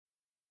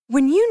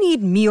When you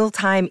need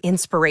mealtime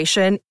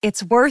inspiration,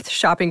 it's worth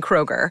shopping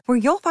Kroger, where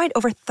you'll find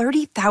over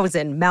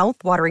 30,000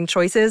 mouth-watering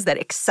choices that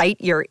excite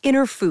your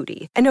inner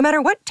foodie. And no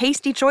matter what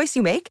tasty choice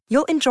you make,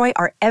 you'll enjoy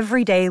our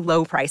everyday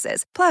low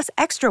prices, plus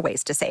extra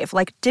ways to save,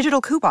 like digital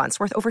coupons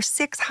worth over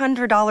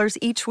 $600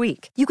 each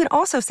week. You can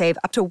also save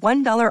up to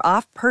 $1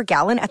 off per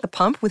gallon at the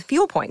pump with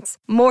fuel points.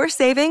 More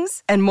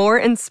savings and more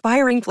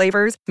inspiring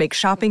flavors make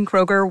shopping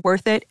Kroger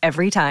worth it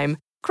every time.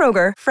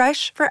 Kroger,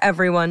 fresh for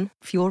everyone.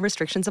 Fuel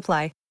restrictions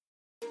apply.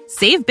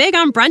 Save big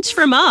on brunch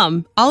for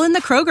mom, all in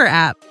the Kroger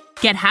app.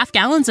 Get half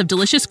gallons of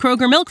delicious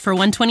Kroger milk for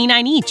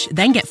 $1.29 each.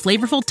 Then get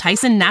flavorful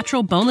Tyson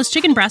natural boneless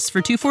chicken breasts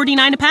for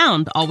 $2.49 a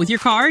pound, all with your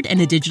card and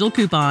a digital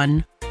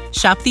coupon.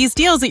 Shop these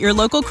deals at your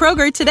local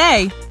Kroger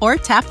today, or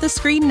tap the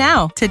screen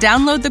now to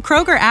download the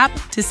Kroger app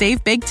to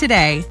save big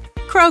today.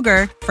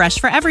 Kroger, fresh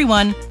for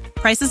everyone.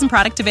 Prices and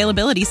product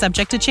availability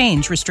subject to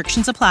change.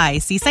 Restrictions apply.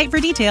 See site for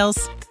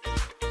details.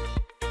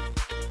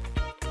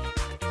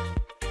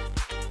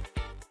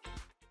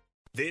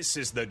 This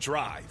is The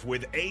Drive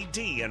with AD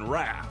and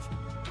Raff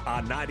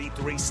on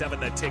 93.7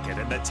 The Ticket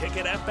and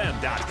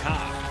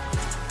theticketfm.com.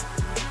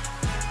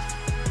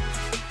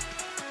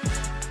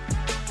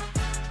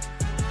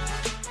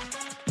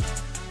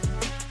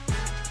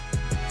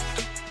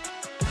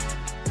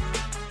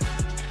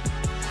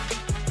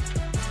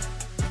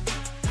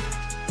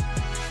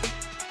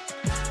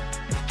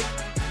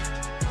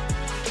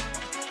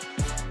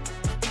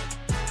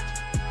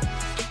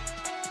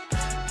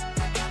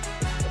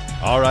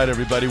 All right,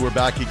 everybody, we're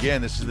back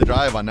again. This is The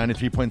Drive on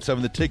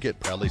 93.7 The Ticket,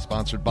 proudly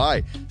sponsored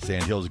by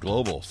Sandhills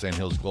Global.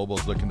 Sandhills Global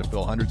is looking to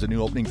fill hundreds of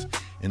new openings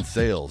in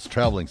sales,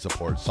 traveling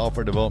support,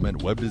 software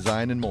development, web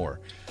design, and more.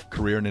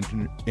 Career and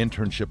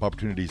internship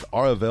opportunities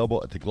are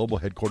available at the global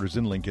headquarters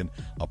in Lincoln.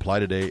 Apply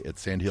today at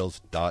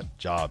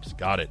sandhills.jobs.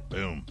 Got it.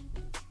 Boom.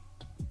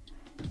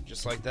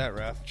 Just like that,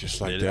 Raff. Just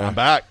like that. I'm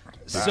back.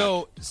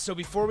 So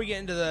before we get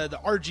into the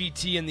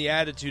RGT and the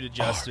attitude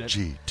adjustment,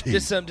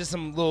 RGT. just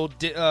some little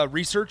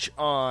research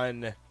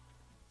on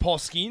Paul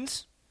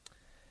Skenes.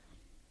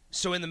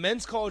 So in the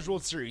Men's College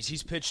World Series,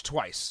 he's pitched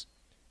twice.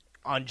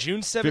 On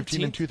June 17th.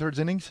 15 and two-thirds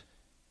innings?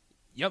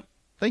 Yep.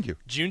 Thank you.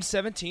 June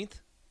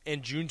 17th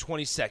and June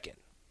 22nd.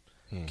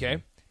 Mm-hmm.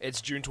 Okay?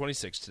 It's June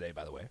 26th today,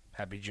 by the way.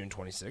 Happy June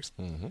 26th.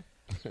 Mm-hmm.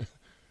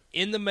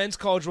 In the Men's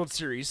College World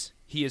Series,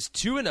 he is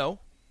 2-0.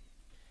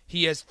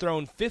 He has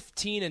thrown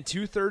 15 and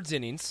two-thirds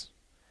innings,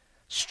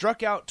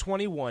 struck out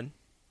 21,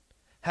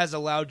 has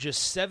allowed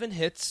just 7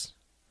 hits.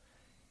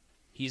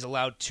 He's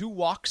allowed 2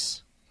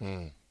 walks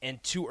and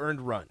 2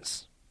 earned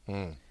runs.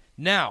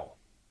 Now,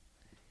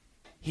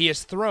 he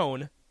has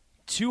thrown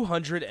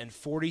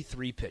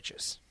 243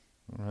 pitches.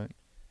 All right.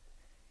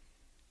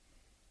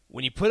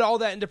 When you put all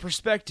that into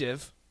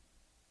perspective,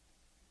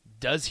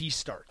 does he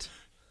start?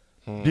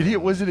 Did he?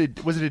 Was it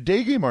a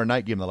day game or a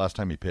night game the last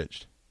time he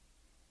pitched?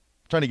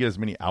 Trying to get as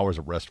many hours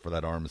of rest for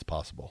that arm as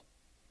possible.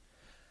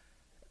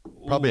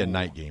 Probably a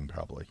night game,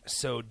 probably.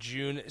 So it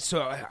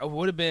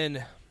would have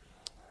been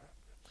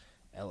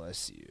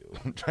LSU.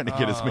 I'm trying to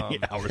get as many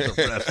hours of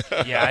rest.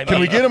 Yeah,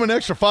 Can we get him an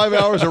extra 5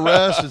 hours of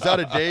rest? Is that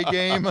a day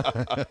game?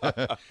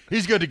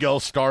 He's good to go.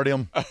 Start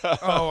him.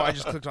 Oh, I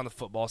just clicked on the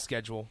football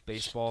schedule,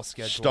 baseball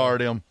schedule. Start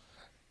him.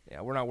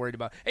 Yeah, we're not worried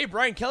about. Hey,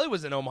 Brian Kelly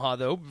was in Omaha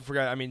though.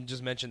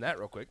 Just mention that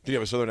real quick. Did he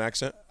have a southern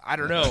accent? I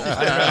don't know,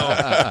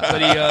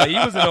 but he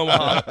was in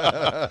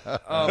Omaha.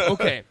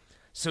 Okay,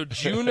 so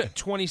June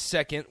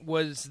 22nd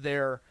was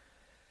their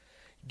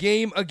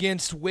game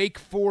against Wake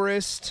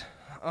Forest.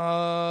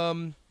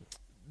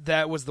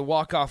 That was the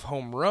walk-off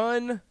home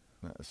run.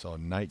 So a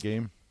night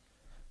game.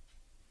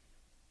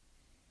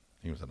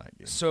 He was a night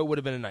game. So it would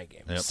have been a night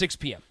game. Yep. 6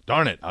 p.m.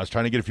 Darn it. I was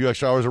trying to get a few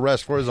extra hours of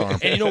rest for his arm.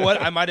 And you know what?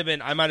 I might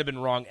have been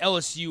wrong.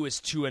 LSU is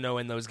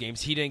 2-0 in those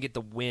games. He didn't get the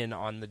win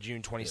on the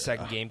June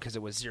 22nd game because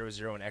it was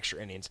 0-0 in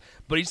extra innings.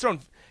 But he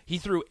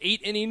threw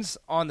 8 innings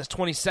on the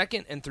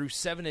 22nd and threw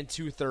 7 and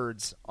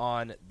 2/3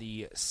 on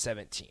the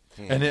 17th.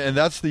 And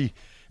that's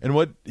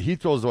what he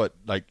throws,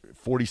 like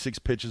 46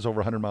 pitches over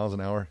 100 miles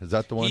an hour? Is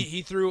that the one?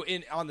 He threw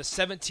on the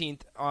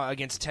 17th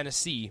against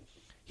Tennessee.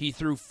 He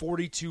threw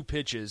 42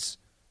 pitches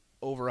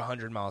over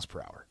 100 miles per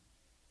hour.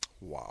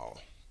 Wow.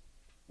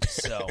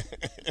 So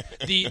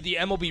the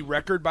MLB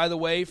record, by the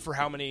way, for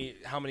how many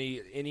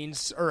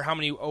innings or how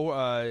many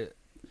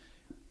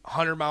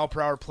 100 mile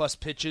per hour plus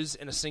pitches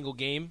in a single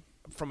game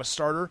from a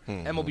starter,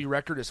 MLB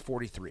record is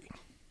 43.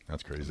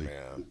 That's crazy.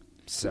 Man.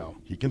 So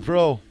he can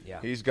throw. Yeah.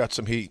 He's got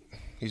some heat.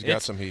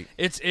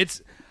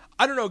 It's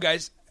I don't know,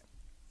 guys.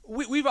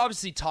 We've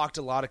obviously talked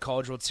a lot of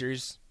College World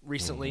Series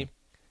recently.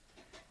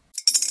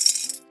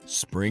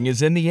 Spring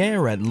is in the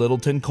air at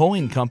Littleton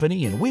Coin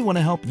Company, and we want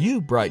to help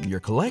you brighten your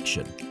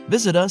collection.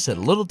 Visit us at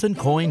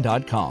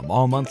littletoncoin.com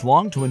all month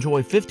long to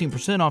enjoy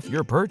 15% off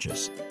your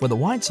purchase. With a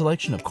wide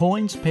selection of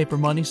coins, paper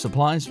money,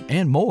 supplies,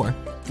 and more,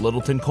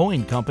 Littleton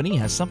Coin Company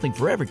has something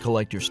for every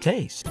collector's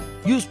taste.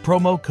 Use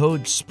promo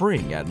code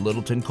SPRING at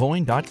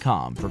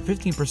littletoncoin.com for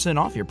 15%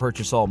 off your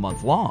purchase all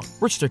month long.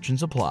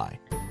 Restrictions apply.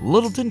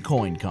 Littleton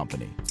Coin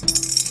Company.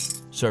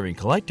 Serving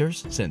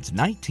collectors since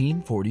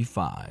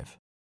 1945.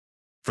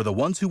 For the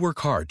ones who work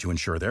hard to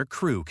ensure their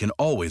crew can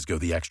always go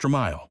the extra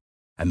mile,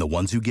 and the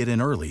ones who get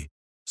in early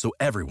so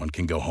everyone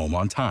can go home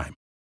on time,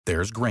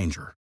 there's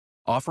Grainger,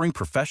 offering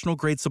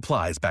professional-grade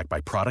supplies backed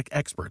by product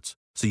experts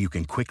so you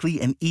can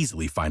quickly and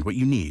easily find what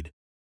you need.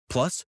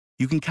 Plus,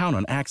 you can count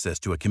on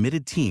access to a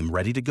committed team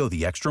ready to go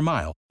the extra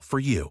mile for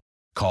you.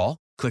 Call,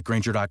 click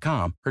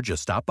Grainger.com, or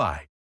just stop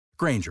by.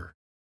 Grainger,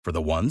 for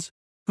the ones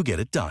who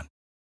get it done.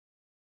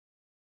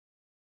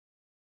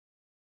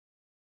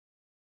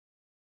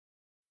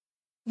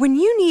 When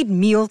you need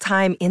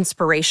mealtime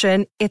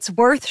inspiration, it's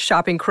worth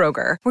shopping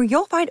Kroger, where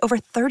you'll find over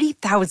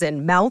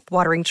 30,000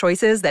 mouth-watering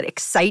choices that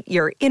excite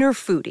your inner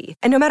foodie.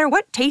 And no matter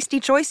what tasty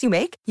choice you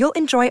make, you'll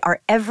enjoy our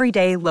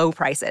everyday low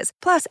prices,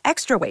 plus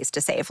extra ways to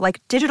save,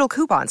 like digital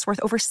coupons worth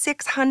over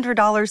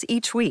 $600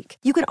 each week.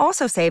 You can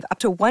also save up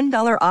to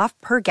 $1 off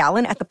per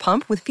gallon at the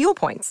pump with fuel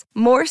points.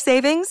 More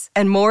savings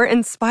and more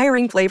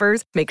inspiring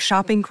flavors make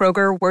shopping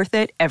Kroger worth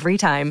it every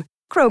time.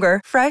 Kroger,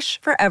 fresh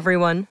for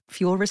everyone.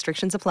 Fuel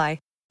restrictions apply.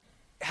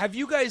 Have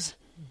you guys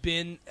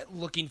been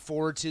looking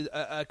forward to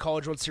a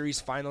College World Series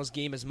Finals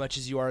game as much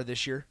as you are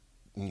this year?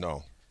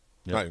 No.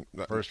 Yep.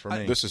 First for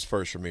me. This is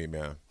first for me,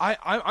 man.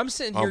 I'm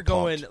sitting here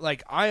going,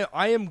 like, I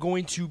am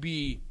going to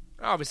be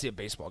obviously a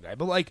baseball guy,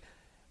 but, like,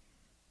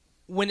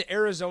 when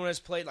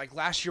Arizona's played, like,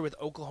 last year with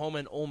Oklahoma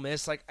and Ole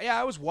Miss, like,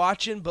 yeah, I was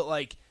watching, but,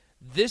 like,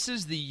 this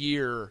is the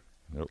year.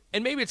 Yep.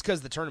 And maybe it's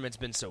because the tournament's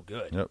been so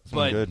good. Yep, it's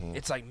but been good.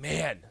 It's like,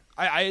 man,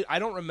 I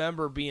don't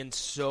remember being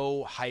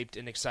so hyped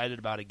and excited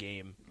about a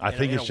game. I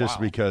think it's just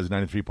while. because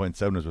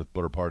 93.7 is with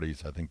Butter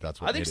Parties. I think that's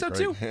what I think made so,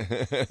 it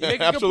great. too. You make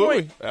a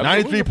Absolutely. good point.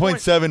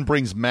 93.7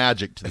 brings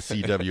magic to the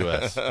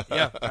CWS.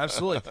 Yeah,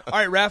 absolutely. All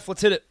right, Raff,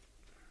 let's hit it.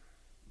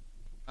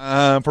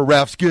 For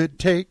Raff's Good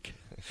Take.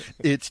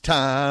 It's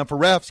time for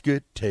Raff's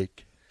Good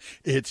Take.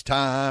 It's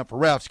time for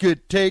Raff's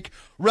Good Take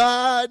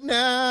right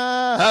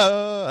now.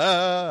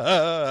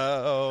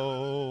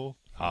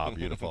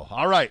 Beautiful.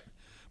 All right.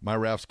 My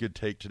Raff's Good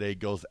Take today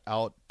goes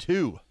out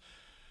to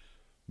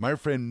my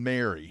friend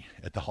Mary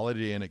at the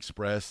Holiday Inn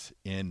Express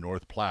in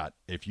North Platte.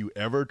 If you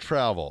ever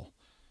travel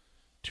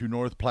to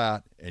North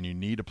Platte and you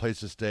need a place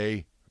to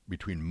stay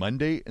between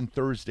Monday and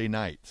Thursday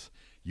nights,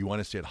 you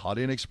want to stay at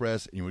Holiday Inn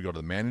Express and you would go to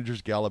the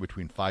Manager's Gala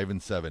between 5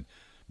 and 7.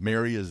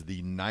 Mary is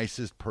the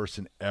nicest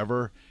person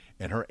ever,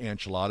 and her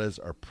enchiladas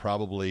are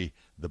probably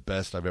the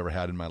best I've ever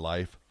had in my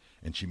life,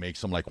 and she makes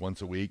them like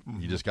once a week.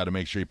 You just got to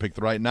make sure you pick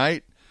the right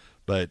night,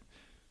 but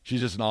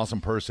she's just an awesome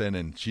person,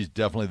 and she's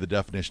definitely the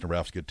definition of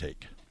Raff's Good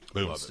Take.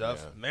 Boom. Good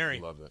stuff. man. Mary,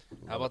 Love it.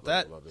 how about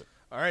that? Love it.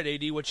 All right,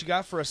 AD, what you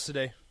got for us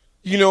today?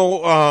 You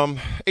know,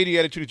 80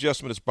 Attitude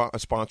Adjustment is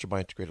sponsored by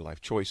Integrated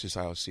Life Choices.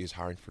 IOC is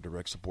hiring for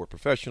direct support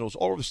professionals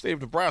all over the state of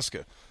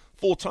Nebraska.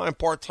 Full-time,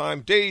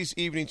 part-time, days,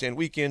 evenings, and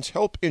weekends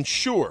help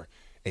ensure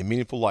a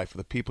meaningful life for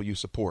the people you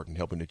support and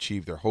helping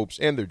achieve their hopes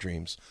and their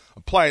dreams.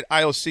 Apply at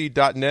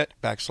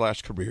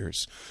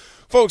IOC.net/careers.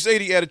 Folks,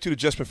 80 Attitude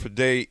Adjustment for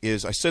today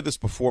is, I said this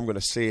before, I'm going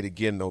to say it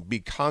again, though, be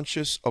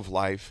conscious of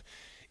life.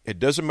 It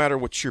doesn't matter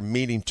what you're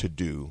meaning to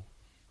do.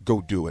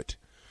 Go do it.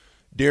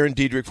 Darren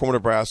Diedrich, former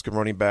Nebraska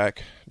running back,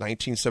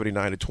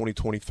 1979 to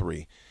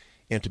 2023.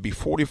 And to be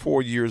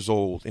 44 years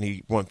old, and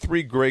he won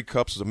 3 Grey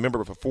Cups as a member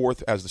of a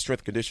 4th as the strength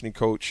and conditioning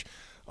coach.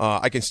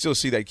 I can still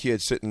see that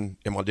kid sitting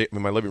in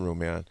my living room,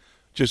 man.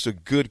 Just a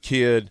good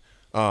kid,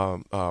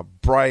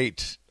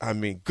 bright,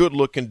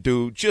 good-looking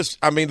dude.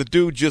 The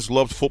dude just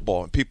loved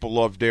football, and people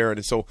loved Darren.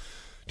 And so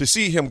to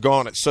see him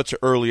gone at such an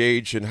early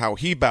age and how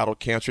he battled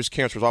cancer, his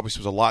cancer obviously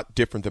was a lot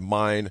different than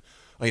mine.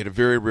 I had a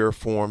very rare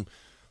form.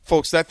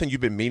 Folks, that thing you've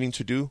been meaning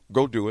to do,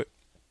 go do it.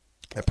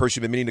 That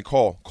person you've been meaning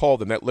to call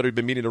them. That letter you've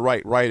been meaning to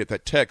write it.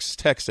 That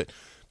text it.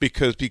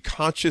 Because be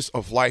conscious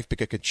of life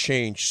because it could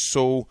change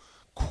so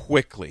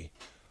quickly.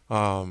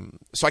 So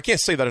I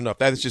can't say that enough.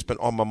 That has just been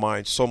on my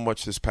mind so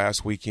much this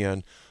past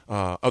weekend.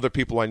 Other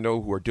people I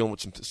know who are dealing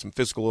with some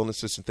physical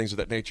illnesses and things of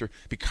that nature,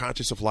 be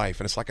conscious of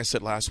life. And it's like I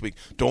said last week,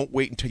 don't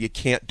wait until you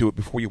can't do it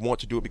before you want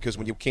to do it, because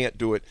when you can't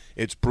do it,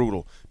 it's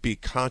brutal. Be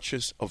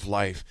conscious of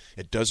life.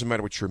 It doesn't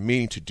matter what you're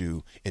meaning to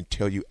do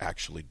until you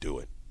actually do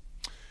it.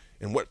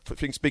 And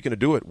speaking of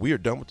do it, we are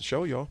done with the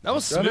show, y'all. That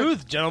was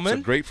smooth, gentlemen.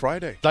 It's a great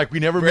Friday. Like we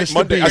never missed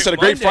Monday. a beat. I said a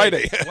great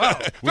Monday. Friday. Wow.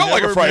 Felt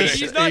like a Friday.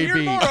 He's not here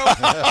AB.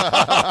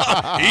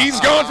 tomorrow. He's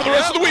gone for the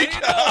rest of the week.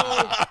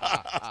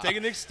 It's taking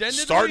an extended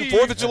Starting leave.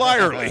 4th of July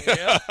early.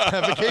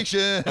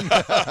 Vacation.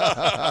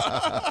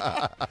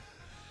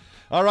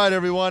 All right,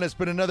 everyone. It's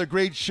been another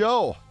great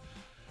show.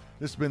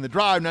 This has been The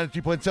Drive,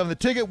 93.7 The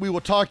Ticket. We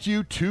will talk to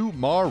you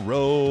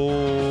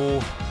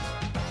tomorrow.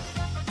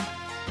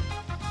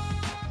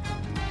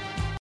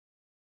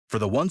 For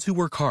the ones who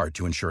work hard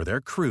to ensure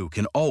their crew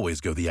can always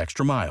go the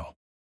extra mile,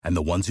 and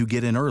the ones who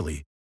get in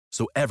early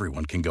so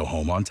everyone can go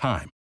home on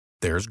time,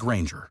 there's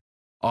Grainger,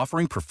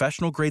 offering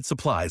professional-grade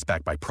supplies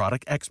backed by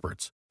product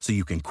experts so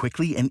you can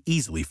quickly and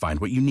easily find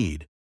what you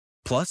need.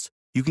 Plus,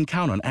 you can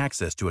count on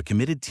access to a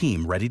committed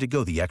team ready to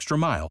go the extra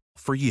mile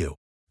for you.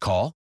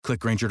 Call, click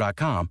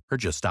Grainger.com, or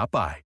just stop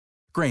by.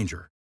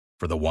 Grainger,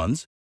 for the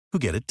ones who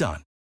get it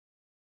done.